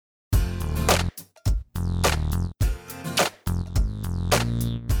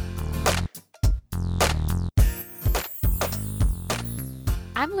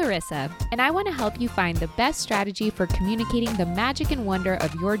I'm Larissa, and I want to help you find the best strategy for communicating the magic and wonder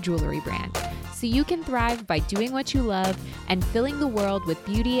of your jewelry brand so you can thrive by doing what you love and filling the world with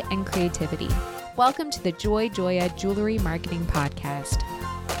beauty and creativity. Welcome to the Joy Joya Jewelry Marketing Podcast.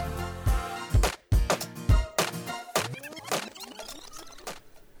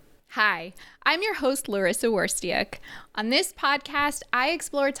 Hi, I'm your host, Larissa Werstiuk. On this podcast, I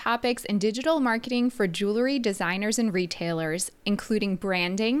explore topics in digital marketing for jewelry designers and retailers, including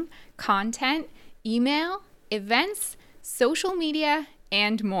branding, content, email, events, social media,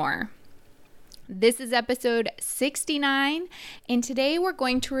 and more. This is episode 69, and today we're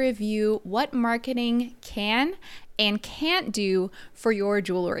going to review what marketing can and can't do for your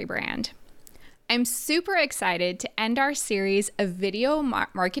jewelry brand. I'm super excited to end our series of video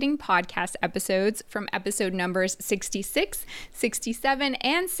marketing podcast episodes from episode numbers 66, 67,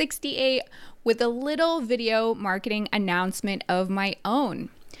 and 68 with a little video marketing announcement of my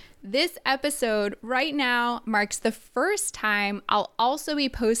own. This episode right now marks the first time I'll also be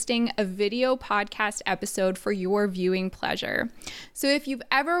posting a video podcast episode for your viewing pleasure. So if you've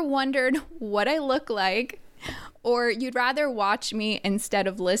ever wondered what I look like, or you'd rather watch me instead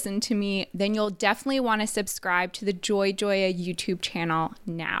of listen to me, then you'll definitely want to subscribe to the Joy Joya YouTube channel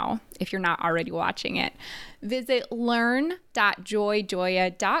now, if you're not already watching it. Visit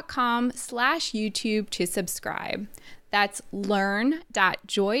learn.joyjoya.com/YouTube to subscribe. That's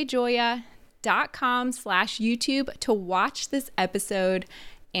learn.joyjoya.com/YouTube to watch this episode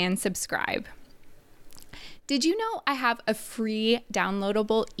and subscribe. Did you know I have a free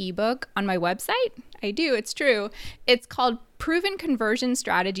downloadable ebook on my website? I do, it's true. It's called Proven Conversion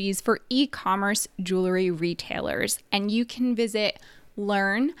Strategies for E-commerce Jewelry Retailers, and you can visit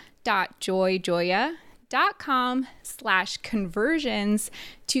learn.joyjoya.com/conversions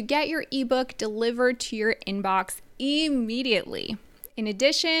to get your ebook delivered to your inbox immediately. In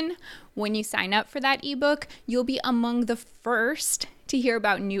addition, when you sign up for that ebook, you'll be among the first to hear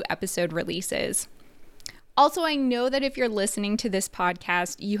about new episode releases. Also, I know that if you're listening to this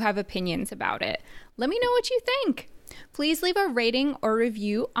podcast, you have opinions about it. Let me know what you think. Please leave a rating or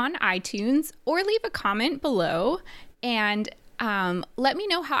review on iTunes or leave a comment below and let me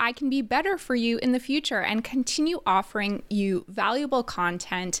know how I can be better for you in the future and continue offering you valuable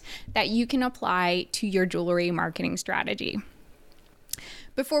content that you can apply to your jewelry marketing strategy.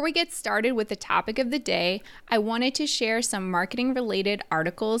 Before we get started with the topic of the day, I wanted to share some marketing-related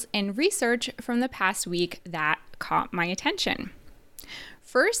articles and research from the past week that caught my attention.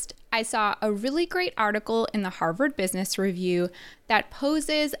 First, I saw a really great article in the Harvard Business Review that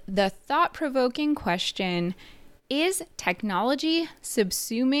poses the thought-provoking question, is technology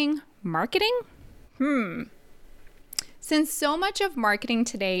subsuming marketing? Since so much of marketing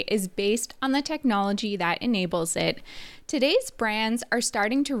today is based on the technology that enables it, today's brands are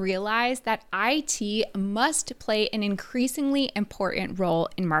starting to realize that IT must play an increasingly important role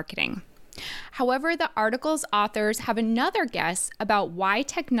in marketing. However, the article's authors have another guess about why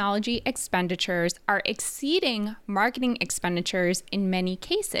technology expenditures are exceeding marketing expenditures in many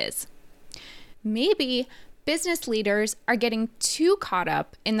cases. Maybe business leaders are getting too caught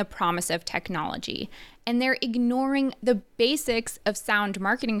up in the promise of technology, and they're ignoring the basics of sound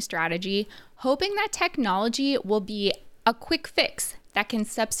marketing strategy, hoping that technology will be a quick fix that can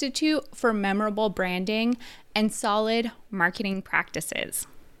substitute for memorable branding and solid marketing practices.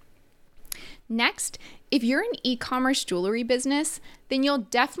 Next, if you're an e-commerce jewelry business, then you'll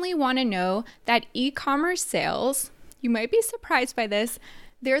definitely want to know that e-commerce sales, you might be surprised by this,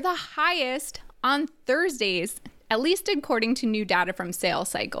 they're the highest on Thursdays, at least according to new data from Sales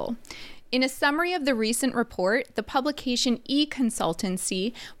Cycle. In a summary of the recent report, the publication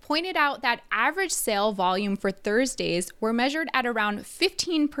eConsultancy pointed out that average sale volume for Thursdays were measured at around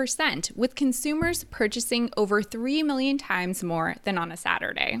 15%, with consumers purchasing over 3 million times more than on a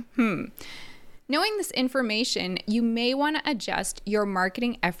Saturday. Knowing this information, you may want to adjust your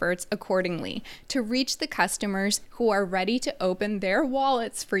marketing efforts accordingly to reach the customers who are ready to open their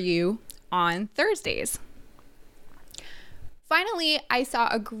wallets for you on Thursdays. Finally, I saw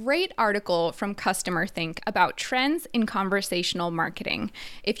a great article from Customer Think about trends in conversational marketing.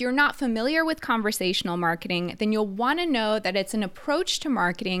 If you're not familiar with conversational marketing, then you'll want to know that it's an approach to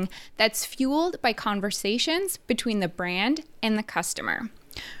marketing that's fueled by conversations between the brand and the customer.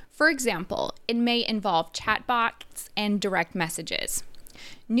 For example, it may involve chatbots and direct messages.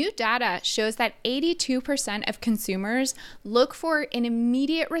 New data shows that 82% of consumers look for an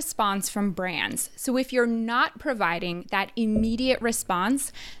immediate response from brands. So if you're not providing that immediate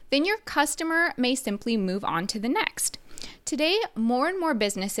response, then your customer may simply move on to the next. Today, more and more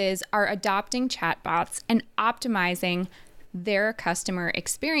businesses are adopting chatbots and optimizing their customer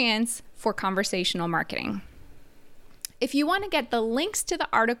experience for conversational marketing. If you want to get the links to the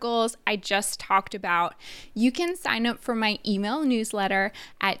articles I just talked about, you can sign up for my email newsletter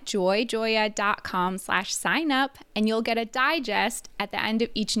at joyjoya.com/sign up, and you'll get a digest at the end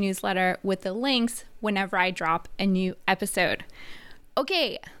of each newsletter with the links whenever I drop a new episode.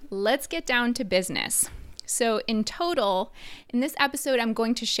 Okay, let's get down to business. So in total, in this episode, I'm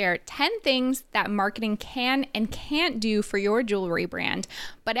going to share 10 things that marketing can and can't do for your jewelry brand,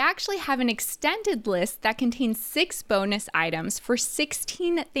 but I actually have an extended list that contains 6 bonus items for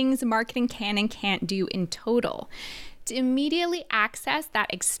 16 things marketing can and can't do in total. To immediately access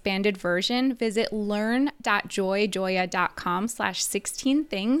that expanded version, visit learn.joyjoya.com/16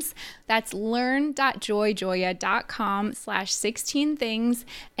 things. That's learn.joyjoya.com/16 things,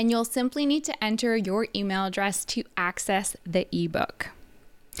 and you'll simply need to enter your email address to access the ebook.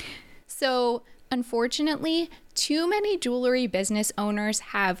 So, unfortunately, too many jewelry business owners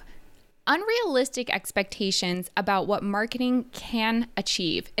have unrealistic expectations about what marketing can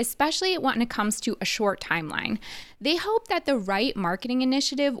achieve, especially when it comes to a short timeline. They hope that the right marketing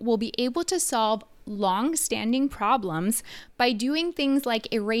initiative will be able to solve long-standing problems by doing things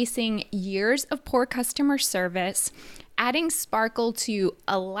like erasing years of poor customer service, adding sparkle to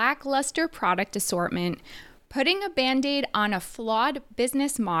a lackluster product assortment, putting a Band-Aid on a flawed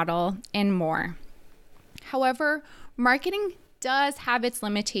business model, and more. However, marketing does have its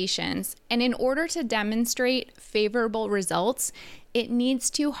limitations, and in order to demonstrate favorable results, it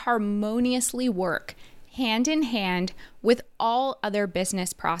needs to harmoniously work hand in hand with all other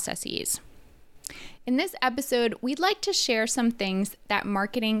business processes. In this episode, we'd like to share some things that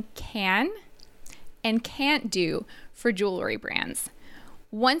marketing can and can't do for jewelry brands.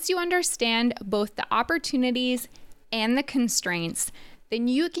 Once you understand both the opportunities and the constraints, then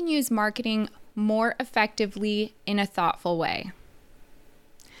you can use marketing more effectively in a thoughtful way.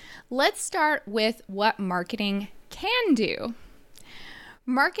 Let's start with what marketing can do.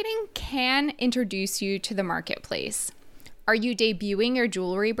 Marketing can introduce you to the marketplace. Are you debuting your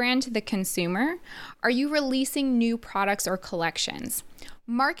jewelry brand to the consumer? Are you releasing new products or collections?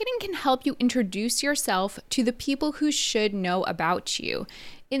 Marketing can help you introduce yourself to the people who should know about you.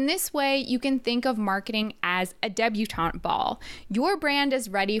 In this way, you can think of marketing as a debutante ball. Your brand is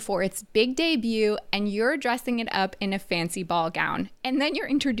ready for its big debut, and you're dressing it up in a fancy ball gown, and then you're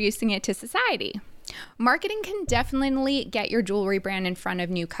introducing it to society. Marketing can definitely get your jewelry brand in front of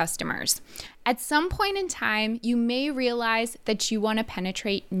new customers. At some point in time, you may realize that you want to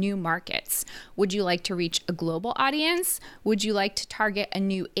penetrate new markets. Would you like to reach a global audience? Would you like to target a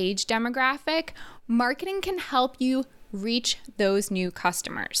new age demographic? Marketing can help you reach those new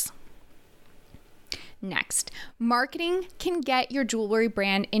customers. Next, marketing can get your jewelry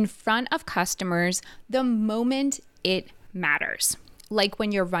brand in front of customers the moment it matters, like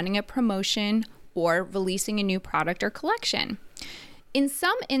when you're running a promotion or releasing a new product or collection. In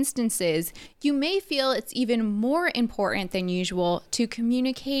some instances, you may feel it's even more important than usual to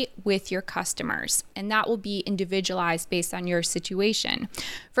communicate with your customers, and that will be individualized based on your situation.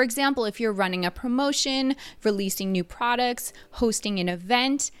 For example, if you're running a promotion, releasing new products, hosting an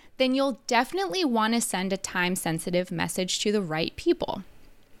event, then you'll definitely want to send a time-sensitive message to the right people.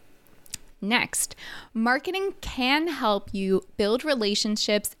 Next, marketing can help you build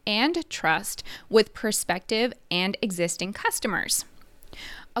relationships and trust with prospective and existing customers.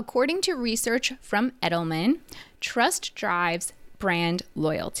 According to research from Edelman, trust drives brand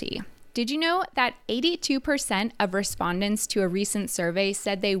loyalty. Did you know that 82% of respondents to a recent survey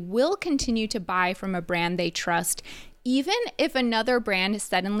said they will continue to buy from a brand they trust, even if another brand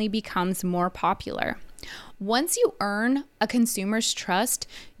suddenly becomes more popular? Once you earn a consumer's trust,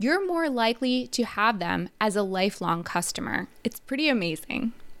 you're more likely to have them as a lifelong customer. It's pretty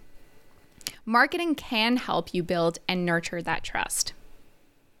amazing. Marketing can help you build and nurture that trust.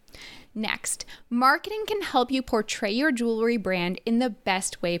 Next, marketing can help you portray your jewelry brand in the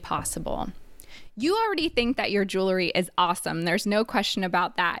best way possible. You already think that your jewelry is awesome. There's no question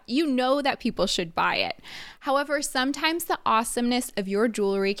about that. You know that people should buy it. However, sometimes the awesomeness of your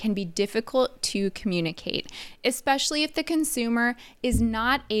jewelry can be difficult to communicate, especially if the consumer is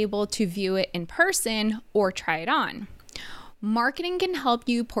not able to view it in person or try it on. Marketing can help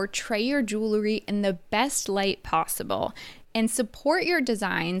you portray your jewelry in the best light possible and support your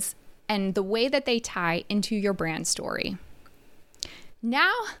designs and the way that they tie into your brand story.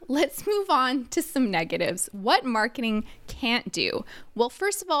 Now, let's move on to some negatives. What marketing can't do? Well,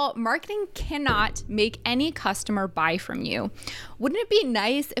 first of all, marketing cannot make any customer buy from you. Wouldn't it be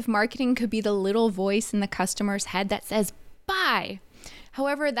nice if marketing could be the little voice in the customer's head that says, buy?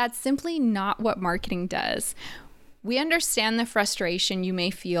 However, that's simply not what marketing does. We understand the frustration you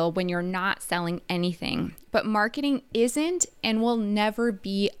may feel when you're not selling anything, but marketing isn't and will never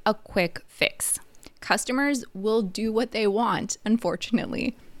be a quick fix. Customers will do what they want,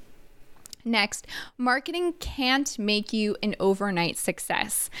 unfortunately. Next, marketing can't make you an overnight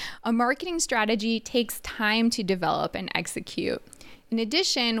success. A marketing strategy takes time to develop and execute. In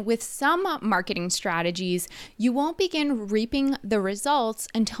addition, with some marketing strategies, you won't begin reaping the results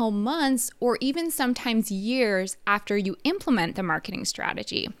until months or even sometimes years after you implement the marketing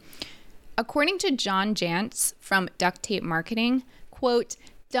strategy. According to John Jantsch from Duct Tape Marketing, quote,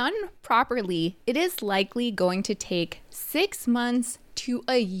 "Done properly, it is likely going to take 6 months to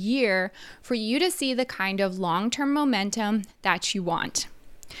a year for you to see the kind of long-term momentum that you want.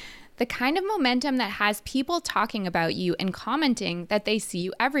 The kind of momentum that has people talking about you and commenting that they see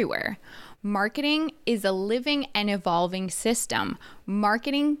you everywhere. Marketing is a living and evolving system.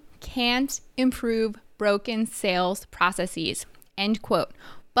 Marketing can't improve broken sales processes." End quote.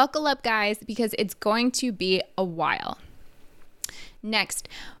 Buckle up, guys, because it's going to be a while. Next,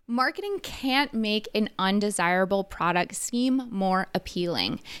 marketing can't make an undesirable product seem more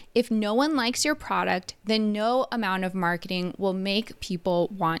appealing. If no one likes your product, then no amount of marketing will make people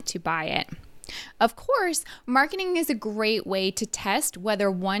want to buy it. Of course, marketing is a great way to test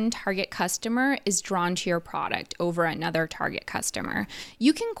whether one target customer is drawn to your product over another target customer.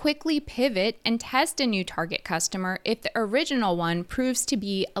 You can quickly pivot and test a new target customer if the original one proves to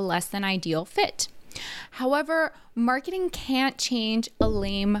be a less than ideal fit. However, marketing can't change a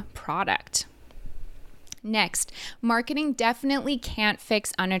lame product. Next, marketing definitely can't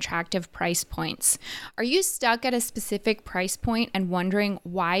fix unattractive price points. Are you stuck at a specific price point and wondering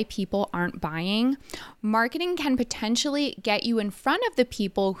why people aren't buying? Marketing can potentially get you in front of the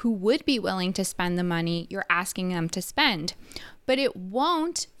people who would be willing to spend the money you're asking them to spend, but it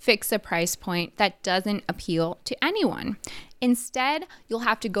won't fix a price point that doesn't appeal to anyone. Instead, you'll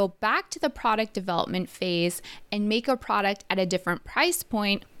have to go back to the product development phase and make a product at a different price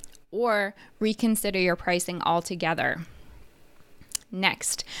point or reconsider your pricing altogether.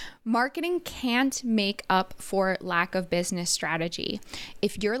 Next, marketing can't make up for lack of business strategy.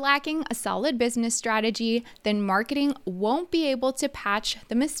 If you're lacking a solid business strategy, then marketing won't be able to patch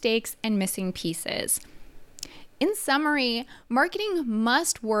the mistakes and missing pieces. In summary, marketing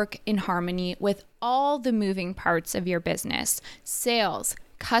must work in harmony with all the moving parts of your business: sales,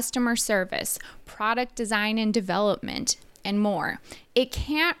 customer service, product design and development, and more. It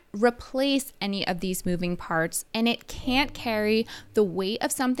can't replace any of these moving parts, and it can't carry the weight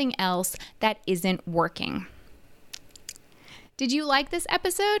of something else that isn't working. Did you like this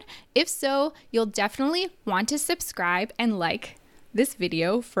episode? If so, you'll definitely want to subscribe and like this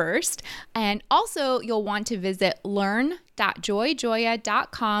video first. And also you'll want to visit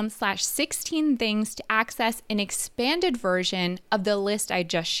learn.joyjoya.com/16 things to access an expanded version of the list I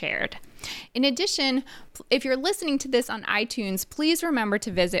just shared. In addition, if you're listening to this on iTunes, please remember to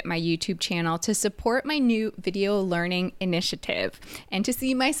visit my YouTube channel to support my new video learning initiative and to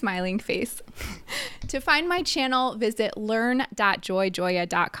see my smiling face. To find my channel, visit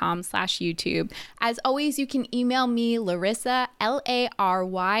learn.joyjoya.com/YouTube. As always, you can email me, Larissa,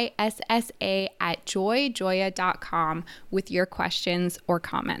 LARYSSA @joyjoya.com with your questions or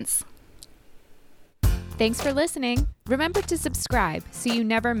comments. Thanks for listening. Remember to subscribe so you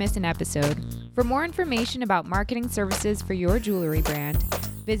never miss an episode. For more information about marketing services for your jewelry brand,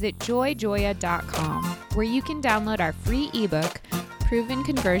 visit joyjoya.com, where you can download our free ebook, Proven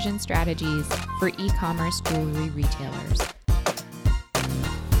Conversion Strategies for E-commerce Jewelry Retailers.